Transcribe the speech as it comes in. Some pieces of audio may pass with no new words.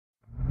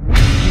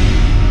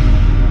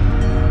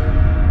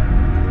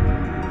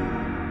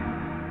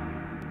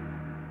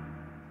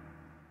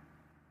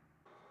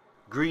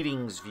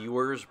Greetings,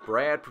 viewers.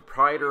 Brad,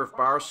 proprietor of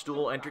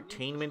Barstool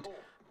Entertainment,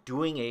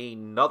 doing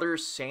another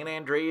San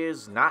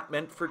Andreas Not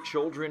Meant for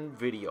Children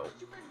video.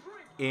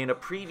 In a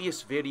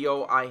previous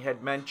video, I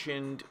had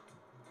mentioned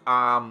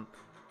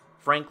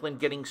Franklin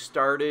getting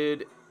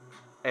started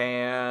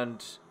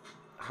and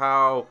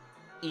how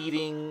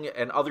eating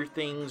and other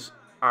things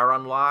are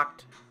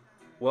unlocked.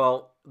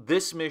 Well,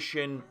 this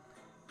mission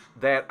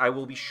that I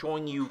will be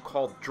showing you,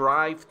 called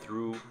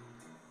Drive-Thru,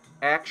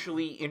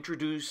 actually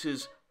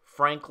introduces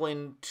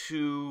Franklin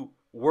to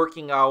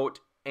working out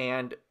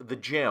and the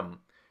gym,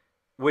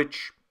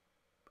 which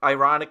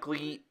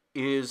ironically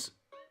is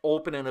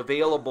open and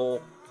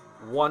available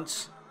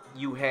once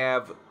you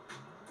have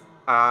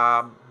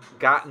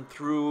gotten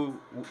through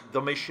the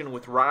mission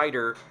with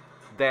Ryder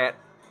that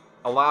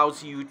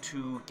allows you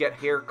to get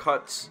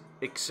haircuts,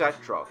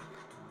 etc.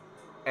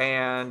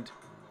 And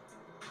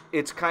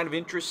it's kind of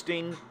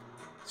interesting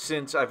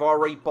since I've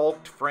already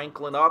bulked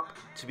Franklin up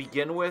to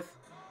begin with,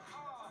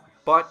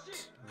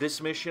 but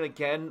this mission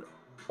again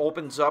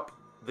opens up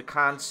the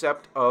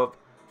concept of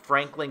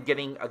Franklin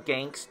getting a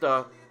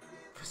gangsta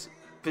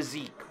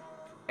physique,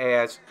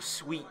 as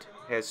Sweet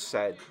has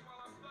said.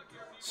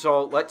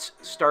 So let's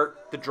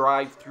start the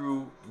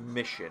drive-through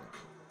mission.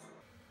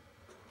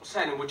 What's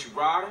happening with you,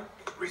 Ryder?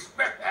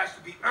 Respect has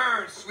to be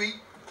earned, Sweet,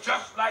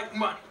 just like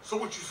money. So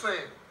what you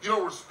saying? You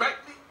don't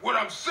respect me? What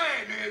I'm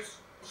saying is,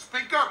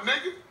 Speak up,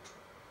 nigga.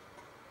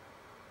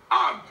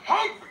 I'm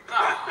hungry.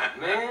 Ah,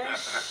 man.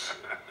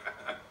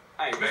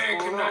 Hey, Man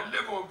cannot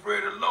live on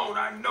bread alone.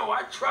 I know.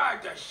 I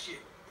tried that shit.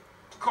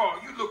 Carl,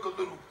 you look a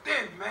little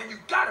thin, man. You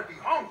gotta be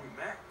hungry,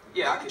 man.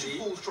 Yeah, I What can you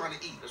eat. fools trying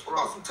to eat? That's What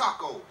about wrong. some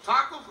tacos?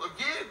 Tacos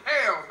again?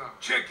 Hell no.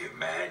 Chicken,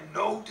 man.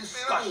 No Man, I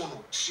discussion. don't want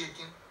no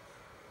chicken.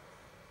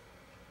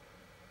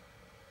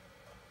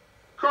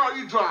 Carl,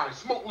 you dry.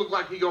 Smoke look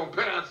like he gonna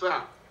pass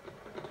out.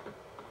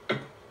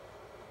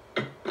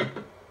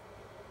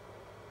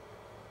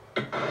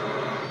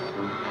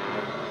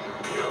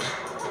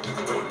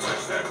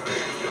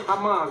 Our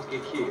moms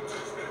get killed.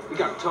 We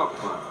gotta talk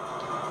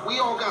about We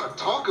all gotta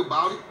talk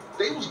about it.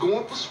 They was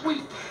going for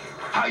Sweet.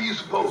 How you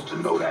supposed to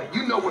know that?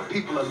 You know what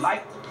people are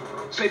like.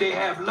 Say they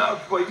have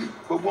love for you,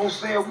 but won't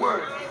say a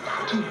word.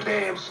 Too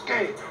damn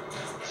scared.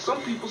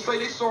 Some people say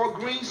they saw a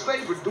green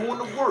Saber doing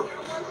the work,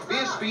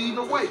 then speeding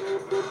away.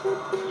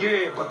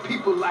 Yeah, but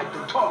people like to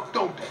talk,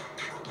 don't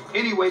they?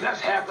 Anyway, that's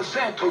half the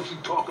Santos you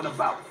talking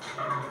about.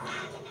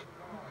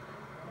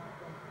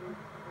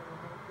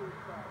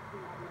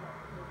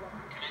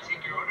 Can I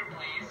take your order,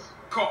 please?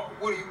 Carl,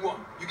 what do you want?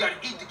 You gotta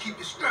eat to keep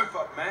your strength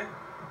up, man. it.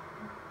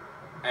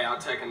 Hey, I'll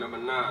take a number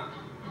 9.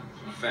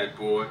 Fat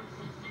boy.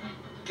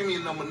 Give me a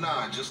number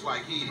 9, just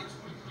like his.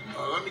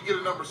 Let me get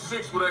a number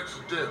 6 with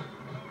extra dip.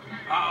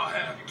 I'll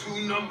have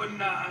 2 number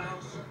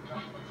 9s,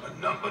 a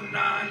number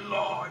 9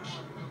 large,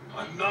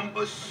 a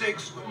number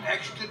 6 with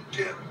extra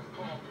dip,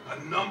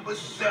 a number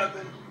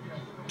 7,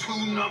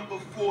 2 number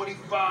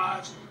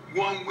 45s,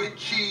 1 with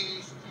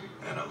cheese,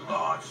 and a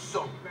large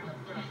soda.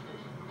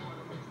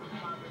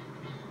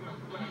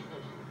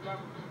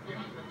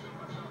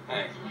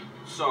 Hey,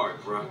 sorry,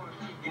 bro.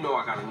 You know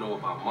I gotta know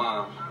about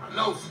mom. I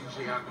know,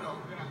 CJ, I know.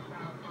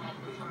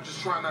 I'm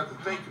just trying not to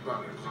think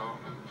about it, so.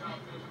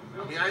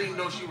 I mean, I didn't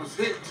know she was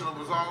hit until it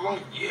was all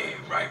over. Yeah,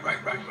 right.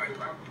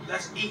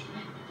 Let's eat.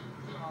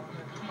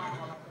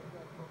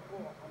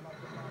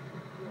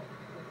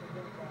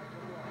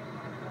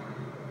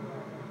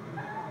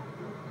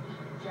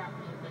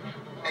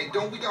 Hey,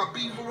 don't we got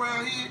beef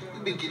around here? We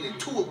been getting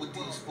into it with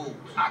these fools.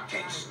 I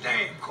can't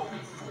stand cold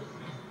food.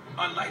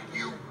 Unlike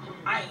you,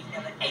 I ain't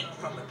never ate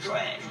from a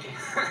trash can.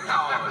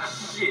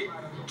 Oh, shit.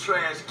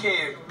 Trash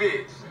can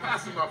bitch.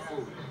 Pass me my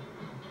food.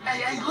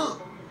 Hey,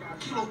 look.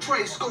 Kilo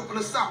Trey scoping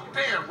us out.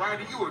 Damn,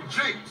 Ryder, you a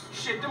jinx.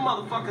 Shit, them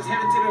motherfuckers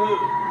headed to the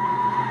hood.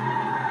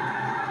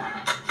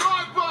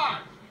 Drive by.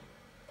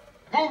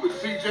 Move it,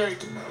 CJ.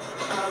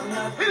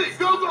 Hit it.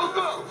 Go.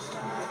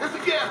 Hit the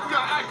gas. We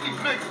gotta act these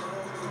niggas.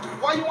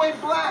 Why you ain't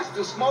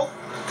blasting, Smoke?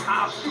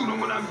 I'll shoot him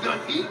when I'm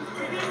done eating.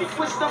 You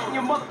quit stuffing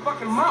your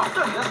motherfucking mouth.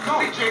 Let's go.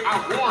 CJ, I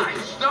I warned ain't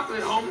you. stuffing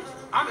it, homie.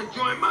 I'm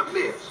enjoying my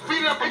meal.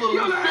 Speed up a Hey, little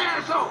you're bit. an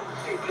asshole.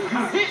 You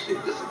hit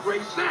it. This is a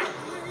great snack.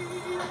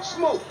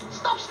 Smoke,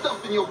 stop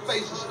stuffing your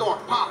face and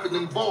start popping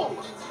them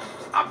ballers.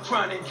 I'm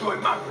trying to enjoy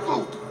my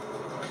food.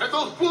 And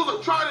those fools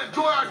are trying to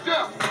enjoy our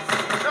death.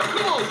 Now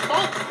come on,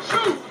 Smoke,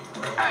 shoot.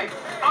 Hey,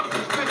 I'm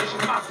just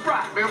finishing my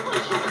fry. Man, what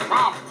is your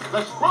problem?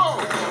 Let's roll.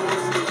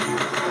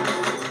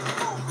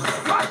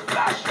 My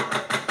special.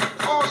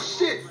 Oh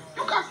shit,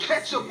 you got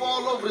ketchup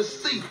all over the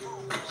seat.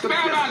 The Man,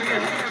 business out at here,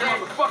 hand, CJ.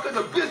 motherfucker.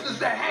 The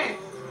business at hand.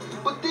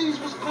 But these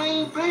was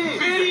clean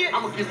pins. Idiot.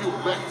 I'm gonna give you a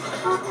lesson.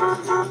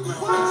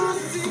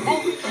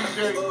 Move it,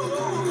 CJ.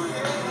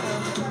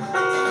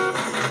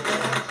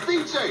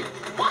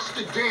 CJ, watch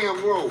the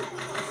damn road.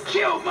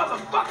 Chill,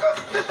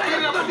 motherfucker. This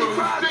ain't a bloody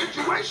ride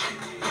situation.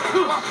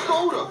 My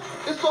soda,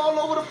 it's all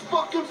over the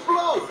fucking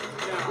floor.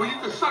 Well, you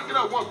can suck it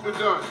up once we're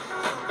done.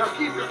 Now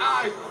keep your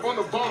eyes on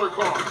the baller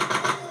car.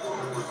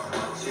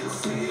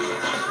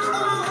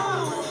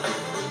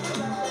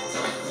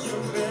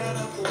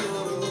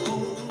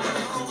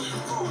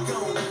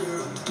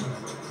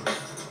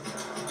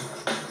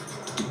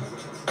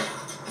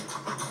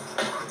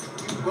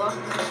 bud.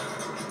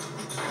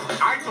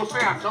 I ain't gonna say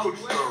I told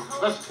you so.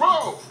 Let's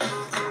roll.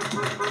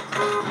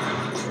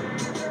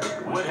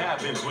 What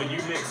happens when you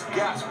mix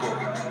gospel,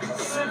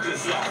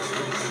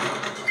 synthesizers?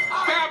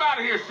 Stay out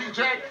of here, CJ.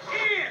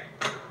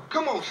 Yeah.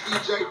 Come on,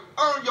 CJ.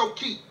 Earn your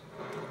keep.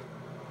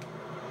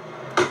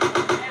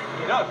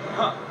 Get up,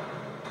 huh?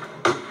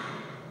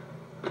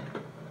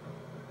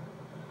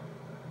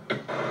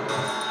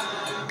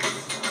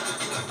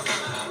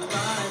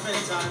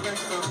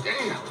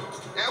 Damn,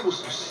 that was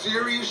some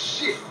serious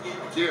shit.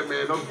 Yeah,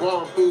 man, those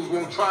balling fools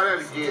won't try that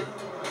again.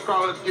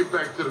 Carl, let's get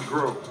back to the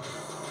grove.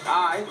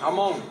 All right, I'm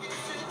on it.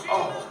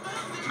 Oh,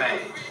 man,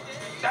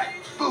 that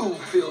fool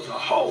fills a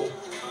hole.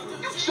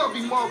 You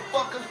chubby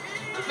motherfucker.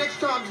 Next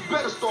time you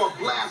better start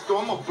blasting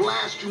or I'm gonna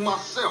blast you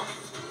myself.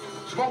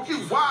 Smoke, you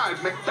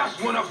wise, man. That's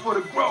one up for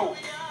the grove.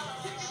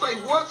 Say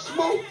what,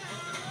 Smoke?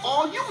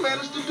 All you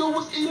managed to do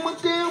was eat my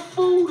damn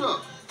food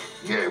up.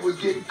 Yeah, it was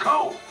getting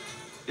cold.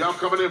 Y'all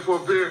coming in for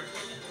a beer?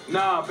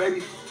 Nah,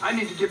 baby, I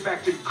need to get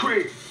back to the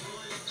crib.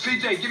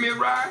 CJ, give me a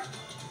ride.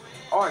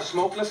 All right,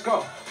 Smoke, let's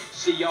go.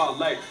 See y'all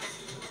later.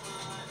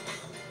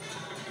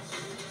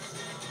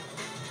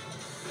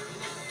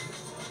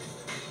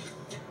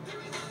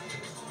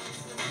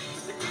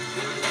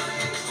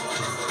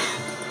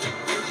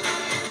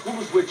 Who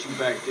was with you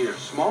back there,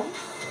 Smoke?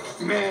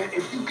 Man,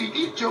 if you can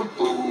eat your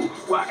food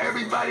while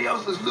everybody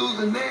else is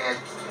losing theirs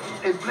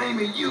and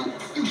blaming you,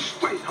 you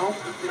straight, homie.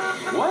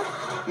 What?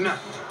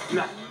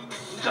 Nothing.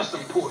 Just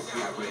some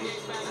poetry I read.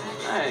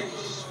 Hey,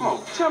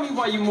 Smoke, tell me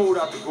why you moved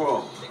out the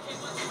grove.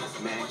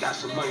 Man, got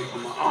some money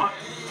from my aunt.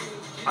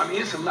 I mean,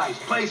 it's a nice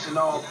place and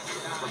all,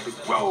 but the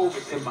grove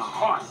is in my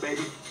heart,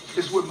 baby.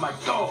 It's where my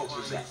dogs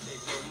is at.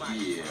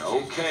 Yeah,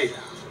 okay.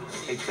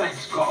 Hey,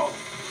 thanks, Carl.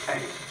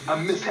 Hey, I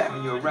miss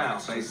having you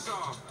around, baby.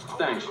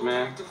 Thanks,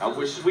 man. I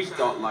wish we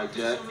thought like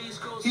that.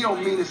 He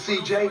don't mean it,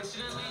 CJ.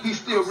 He's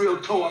still real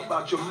tore up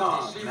about your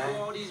mom,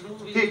 man.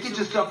 Here, get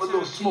yourself a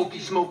little smoky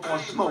smoke on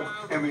smoke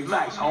and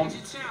relax, homie.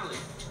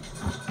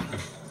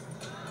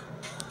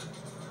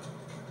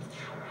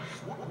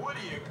 What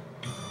do you...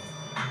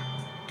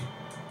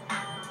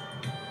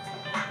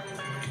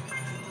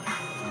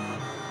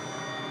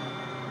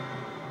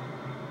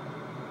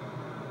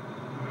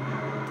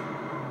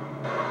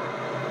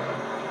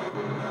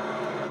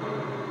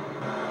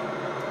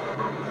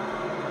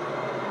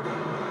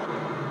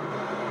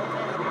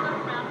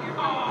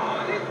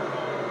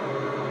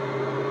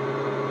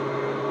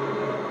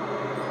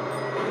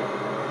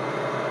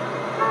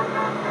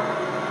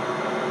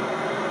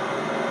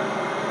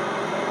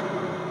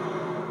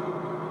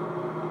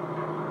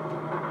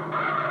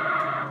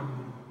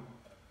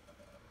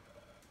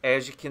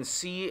 As you can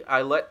see,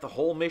 I let the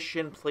whole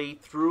mission play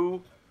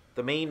through.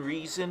 The main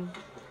reason,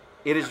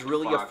 it is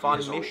really a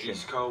fun mission.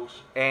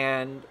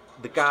 And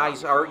the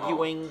guys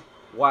arguing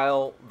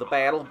while the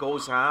battle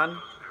goes on,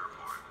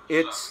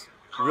 it's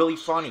really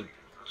funny.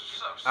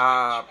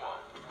 As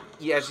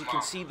you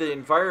can see, the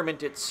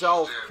environment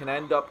itself can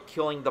end up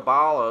killing the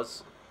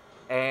ballas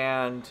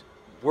and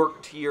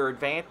work to your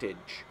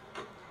advantage.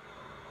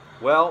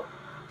 Well,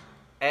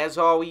 as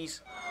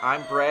always,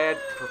 I'm Brad,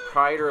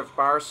 proprietor of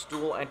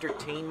Barstool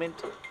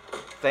Entertainment.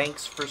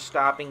 Thanks for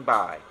stopping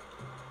by.